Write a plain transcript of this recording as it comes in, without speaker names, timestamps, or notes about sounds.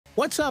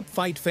What's up,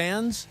 fight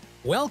fans?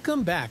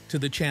 Welcome back to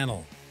the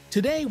channel.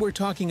 Today we're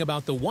talking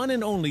about the one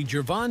and only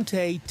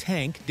Gervonta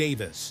Tank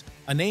Davis,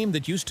 a name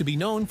that used to be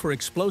known for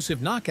explosive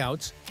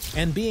knockouts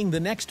and being the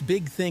next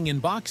big thing in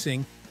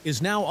boxing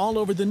is now all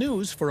over the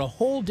news for a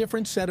whole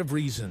different set of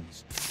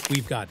reasons.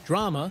 We've got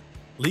drama,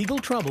 legal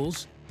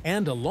troubles,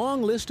 and a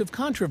long list of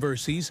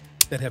controversies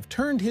that have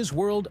turned his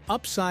world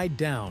upside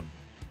down.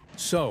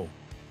 So,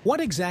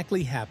 what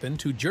exactly happened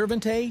to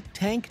Gervonta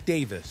Tank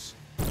Davis?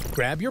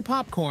 Grab your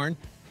popcorn,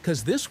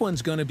 because this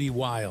one's gonna be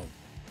wild.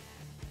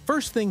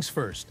 First things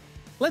first,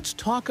 let's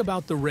talk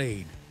about the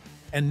raid.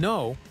 And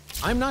no,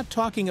 I'm not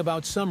talking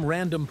about some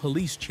random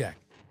police check.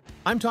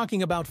 I'm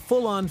talking about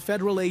full-on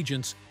federal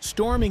agents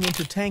storming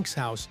into Tank's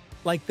house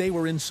like they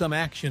were in some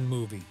action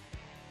movie.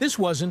 This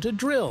wasn't a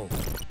drill.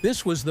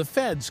 This was the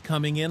feds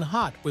coming in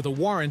hot with a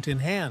warrant in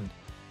hand,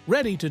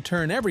 ready to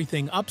turn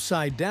everything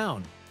upside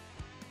down.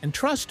 And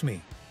trust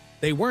me,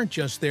 they weren't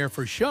just there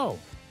for show.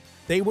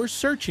 They were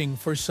searching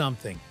for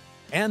something,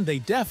 and they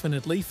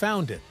definitely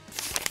found it.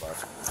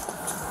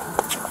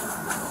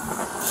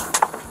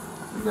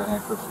 You got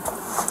handcuffs?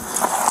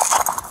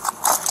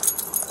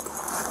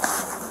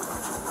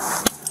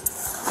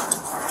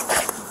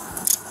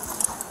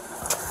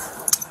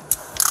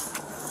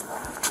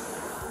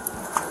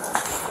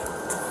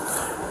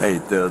 Hey,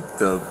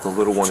 the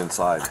little one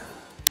inside.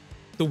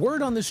 The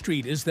word on the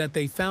street is that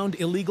they found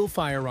illegal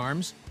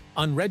firearms,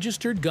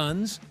 unregistered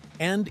guns,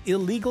 and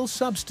illegal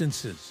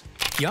substances.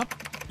 Yup,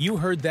 you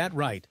heard that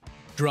right.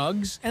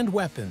 Drugs and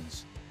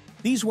weapons.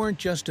 These weren't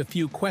just a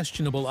few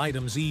questionable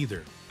items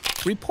either.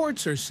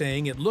 Reports are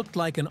saying it looked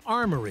like an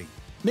armory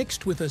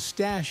mixed with a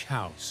stash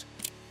house.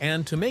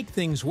 And to make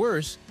things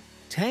worse,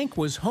 Tank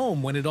was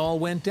home when it all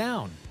went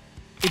down.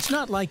 It's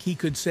not like he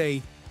could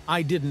say,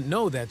 "I didn't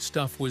know that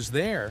stuff was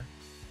there."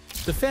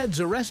 The feds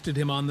arrested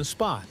him on the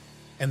spot,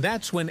 and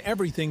that's when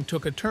everything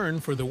took a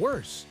turn for the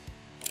worse.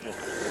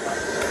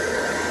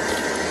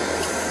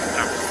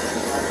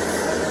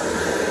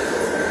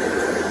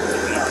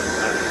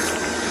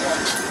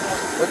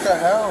 What the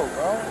hell,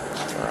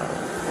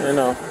 bro? You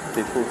know,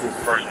 people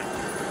just...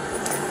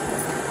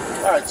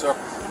 All right, sir.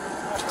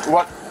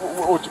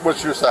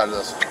 What's your side of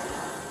this?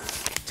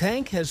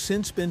 Tank has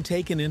since been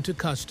taken into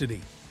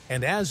custody,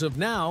 and as of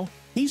now,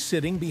 he's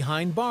sitting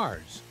behind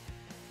bars.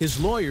 His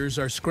lawyers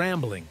are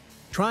scrambling,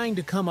 trying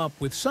to come up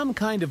with some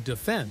kind of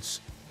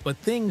defense, but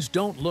things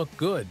don't look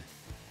good.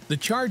 The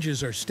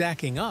charges are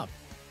stacking up: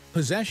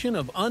 possession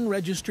of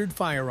unregistered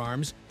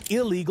firearms,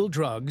 illegal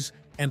drugs,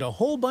 and a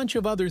whole bunch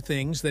of other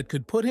things that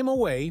could put him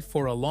away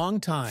for a long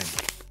time.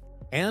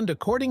 And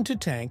according to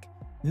Tank,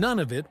 none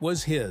of it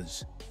was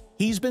his.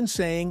 He's been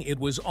saying it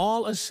was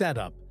all a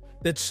setup,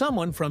 that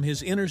someone from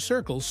his inner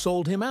circle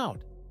sold him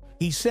out.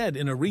 He said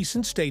in a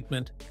recent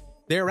statement,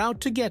 "They're out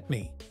to get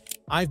me.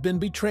 I've been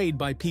betrayed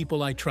by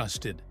people I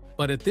trusted."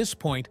 But at this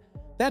point,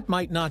 that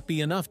might not be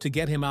enough to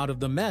get him out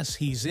of the mess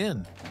he's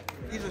in.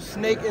 He's a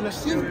snake in a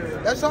suit.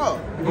 That's all.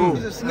 Ooh.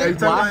 He's a Are snake. you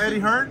talking about Eddie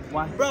Hearn?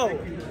 Bro,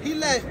 he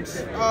let what's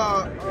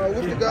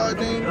the guy's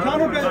name?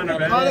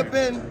 Conor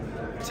Ben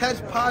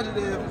test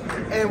positive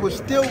and was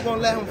still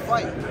gonna let him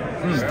fight.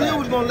 Still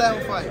was gonna let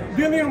him fight.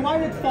 Dillian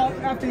White fought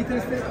after he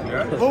tested.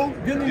 Yeah. Who?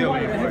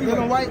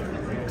 Dillian White.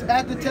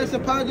 After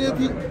testing positive,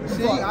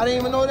 I didn't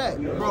even know that.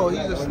 Bro,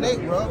 he's a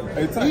snake, bro.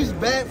 He's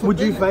bad for Would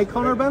you business. fight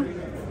Conor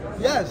Ben?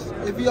 Yes,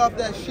 if he off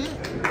that shit.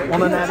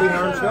 On an Eddie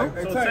Hearn show?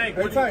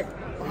 Hey, Tank.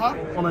 Huh?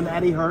 On an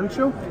Eddie Hearn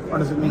show? Or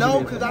does it mean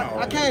No, because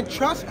I can't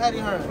trust Eddie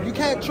Hearn. You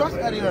can't trust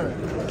Eddie Hearn.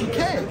 You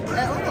can't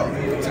at all.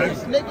 He's a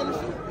snake in the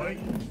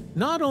suit.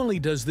 Not only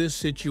does this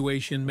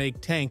situation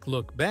make Tank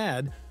look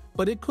bad,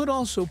 but it could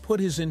also put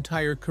his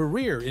entire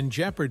career in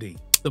jeopardy.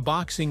 The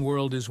boxing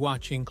world is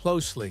watching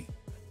closely,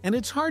 and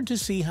it's hard to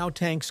see how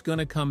Tank's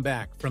gonna come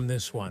back from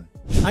this one.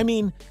 I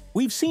mean,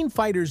 we've seen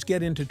fighters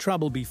get into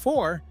trouble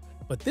before,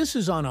 but this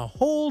is on a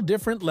whole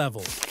different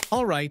level.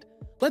 All right,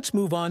 let's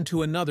move on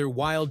to another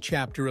wild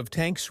chapter of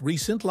Tank's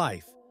recent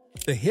life,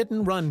 the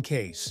hit-and-run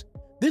case.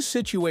 This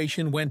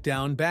situation went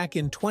down back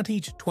in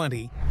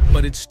 2020,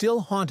 but it's still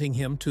haunting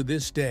him to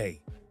this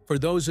day. For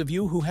those of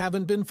you who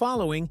haven't been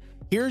following,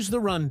 here's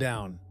the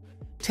rundown.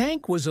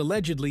 Tank was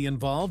allegedly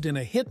involved in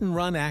a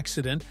hit-and-run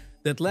accident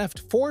that left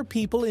 4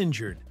 people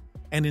injured,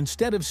 and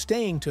instead of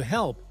staying to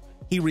help,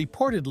 he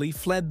reportedly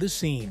fled the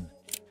scene.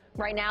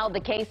 Right now, the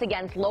case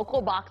against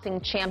local boxing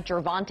champ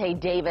Gervonta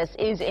Davis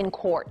is in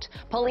court.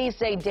 Police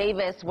say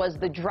Davis was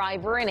the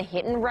driver in a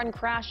hit-and-run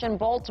crash in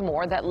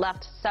Baltimore that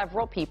left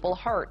several people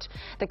hurt.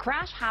 The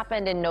crash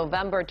happened in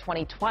November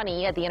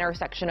 2020 at the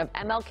intersection of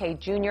MLK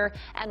Jr.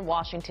 and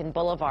Washington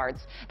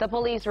Boulevards. The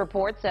police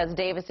report says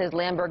Davis's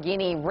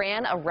Lamborghini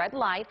ran a red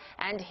light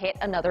and hit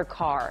another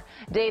car.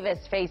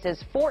 Davis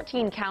faces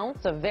 14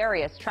 counts of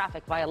various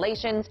traffic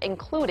violations,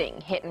 including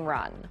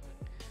hit-and-run.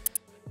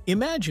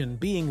 Imagine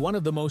being one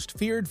of the most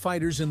feared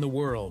fighters in the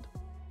world,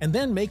 and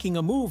then making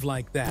a move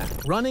like that,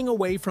 running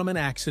away from an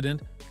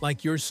accident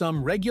like you're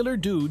some regular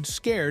dude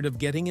scared of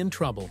getting in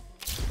trouble.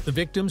 The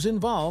victims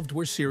involved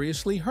were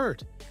seriously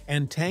hurt,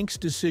 and Tank's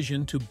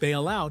decision to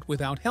bail out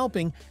without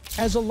helping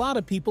has a lot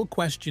of people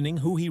questioning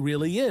who he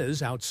really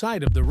is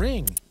outside of the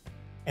ring.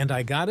 And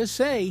I gotta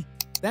say,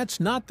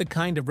 that's not the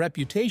kind of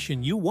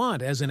reputation you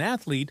want as an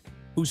athlete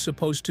who's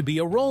supposed to be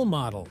a role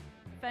model.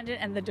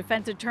 And the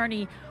defense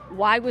attorney,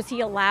 why was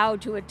he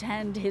allowed to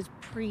attend his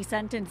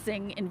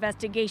pre-sentencing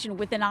investigation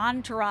with an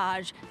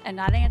entourage and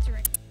not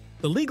answering?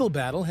 The legal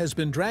battle has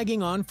been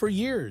dragging on for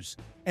years,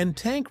 and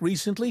Tank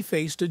recently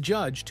faced a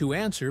judge to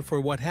answer for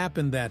what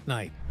happened that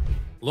night.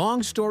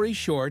 Long story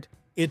short,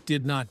 it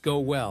did not go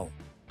well.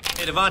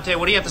 Hey, Devontae,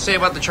 what do you have to say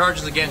about the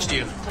charges against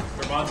you?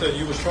 Gervonta,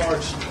 you was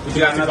charged. You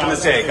got nothing to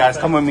say, guys.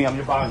 Come with me. I'm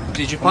your bond.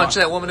 Did you punch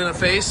that woman in the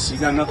face? You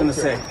got nothing to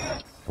say.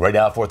 Right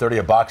now, 4:30,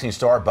 a boxing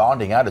star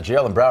bonding out of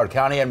jail in Broward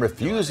County and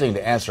refusing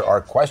to answer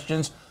our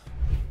questions.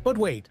 But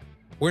wait,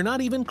 we're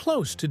not even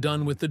close to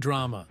done with the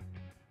drama.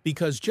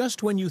 Because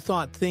just when you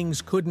thought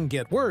things couldn't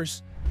get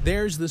worse,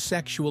 there's the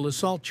sexual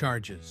assault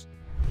charges.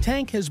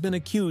 Tank has been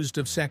accused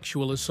of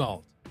sexual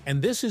assault,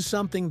 and this is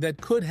something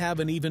that could have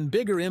an even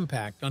bigger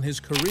impact on his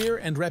career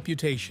and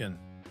reputation.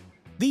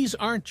 These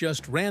aren't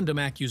just random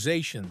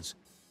accusations.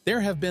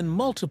 There have been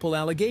multiple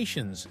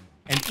allegations,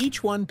 and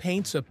each one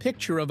paints a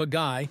picture of a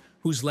guy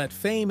who's let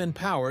fame and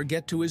power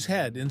get to his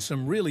head in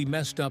some really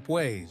messed up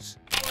ways.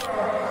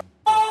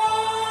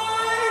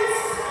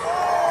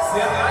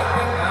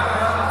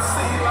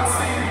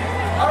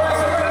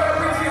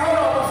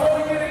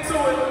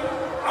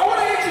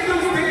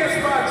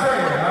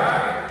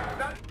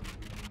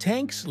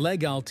 Tank's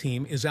legal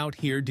team is out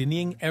here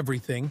denying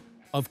everything,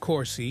 of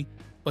course,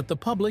 but the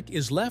public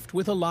is left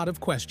with a lot of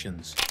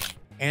questions.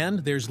 And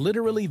there's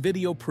literally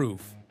video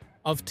proof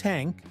of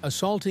Tank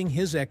assaulting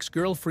his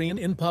ex-girlfriend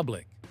in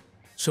public.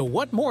 So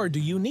what more do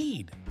you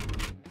need?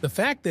 The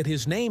fact that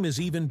his name is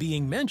even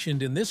being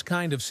mentioned in this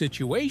kind of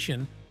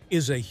situation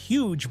is a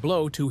huge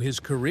blow to his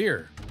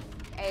career.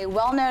 A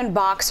well-known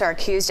boxer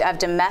accused of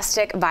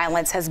domestic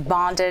violence has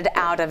bonded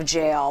out of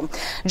jail.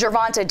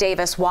 Gervonta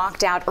Davis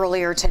walked out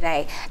earlier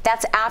today.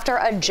 That's after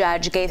a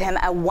judge gave him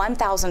a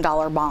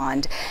 $1,000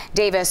 bond.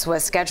 Davis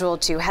was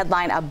scheduled to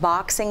headline a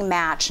boxing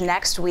match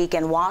next week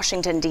in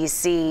Washington,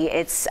 D.C.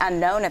 It's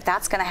unknown if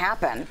that's going to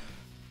happen.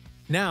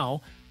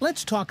 Now,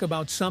 let's talk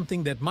about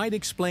something that might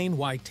explain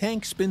why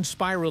Tank's been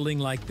spiraling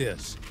like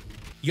this.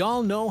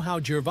 Y'all know how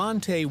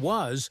Gervonta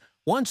was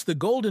once the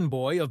golden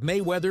boy of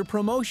Mayweather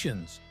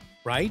Promotions,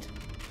 right?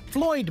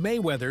 Floyd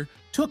Mayweather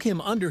took him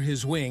under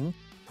his wing,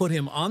 put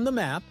him on the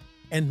map,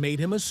 and made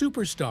him a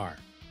superstar.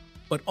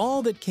 But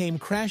all that came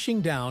crashing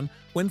down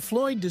when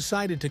Floyd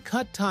decided to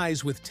cut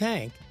ties with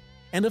Tank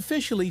and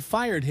officially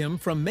fired him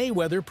from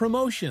Mayweather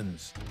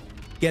Promotions.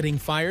 Getting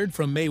fired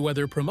from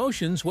Mayweather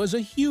Promotions was a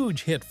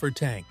huge hit for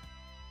Tank,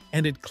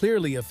 and it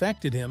clearly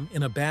affected him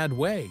in a bad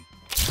way.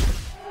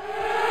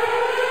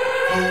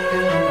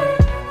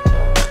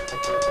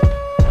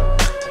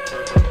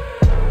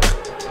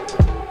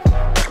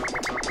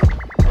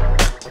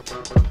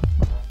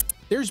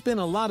 There's been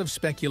a lot of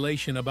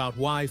speculation about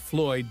why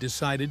Floyd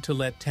decided to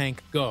let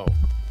Tank go.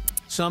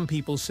 Some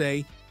people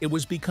say it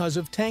was because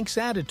of Tank's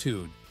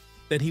attitude,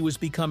 that he was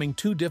becoming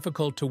too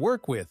difficult to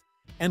work with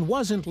and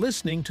wasn't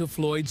listening to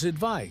Floyd's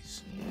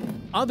advice.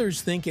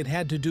 Others think it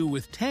had to do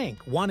with Tank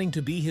wanting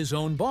to be his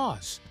own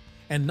boss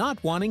and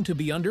not wanting to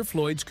be under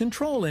Floyd's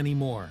control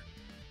anymore.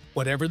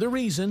 Whatever the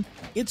reason,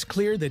 it's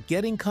clear that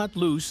getting cut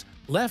loose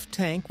left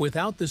Tank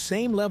without the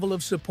same level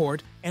of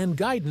support and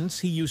guidance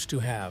he used to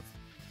have.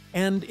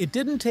 And it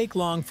didn't take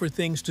long for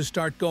things to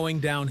start going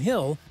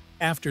downhill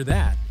after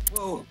that.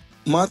 Well,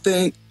 my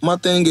thing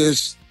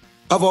is,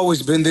 I've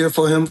always been there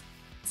for him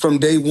from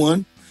day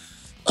one.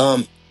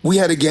 We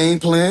had a game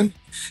plan,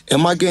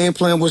 and my game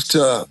plan was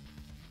to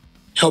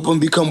help him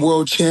become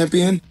world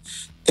champion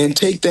and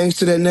take things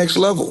to that next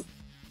level.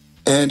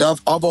 And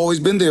I've always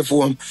been there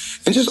for him.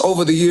 And just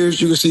over the years,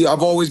 you can see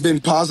I've always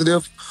been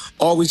positive,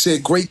 always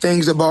said great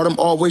things about him,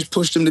 always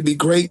pushed him to be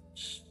great.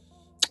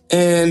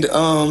 And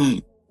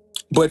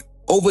but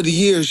over the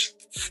years,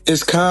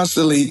 it's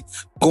constantly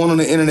going on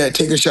the internet,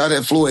 take a shot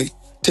at Floyd,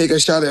 take a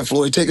shot at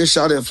Floyd, take a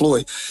shot at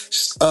Floyd,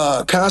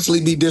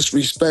 constantly be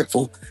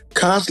disrespectful,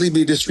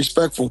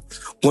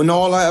 when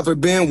all I ever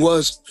been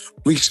was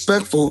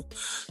respectful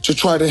to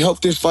try to help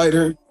this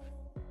fighter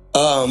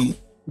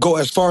go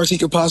as far as he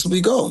could possibly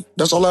go.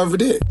 That's all I ever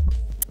did.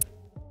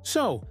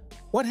 So,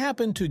 what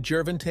happened to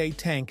Gervonta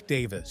Tank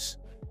Davis?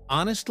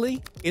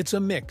 Honestly, it's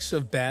a mix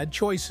of bad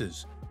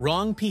choices,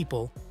 wrong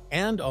people,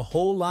 and a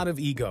whole lot of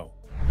ego.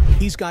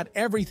 He's got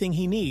everything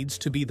he needs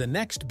to be the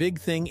next big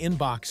thing in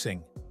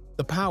boxing.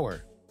 The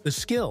power, the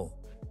skill,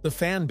 the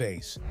fan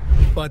base.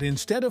 But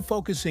instead of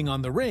focusing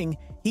on the ring,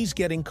 he's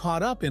getting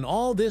caught up in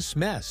all this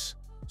mess.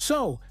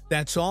 So,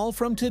 that's all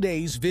from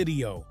today's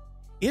video.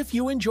 If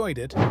you enjoyed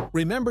it,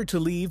 remember to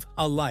leave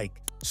a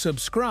like,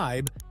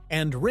 subscribe,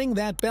 and ring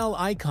that bell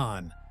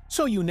icon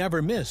so you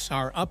never miss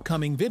our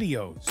upcoming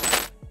videos.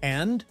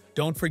 And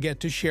don't forget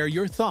to share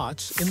your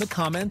thoughts in the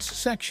comments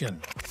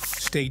section.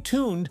 Stay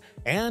tuned,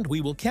 and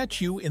we will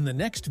catch you in the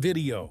next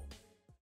video.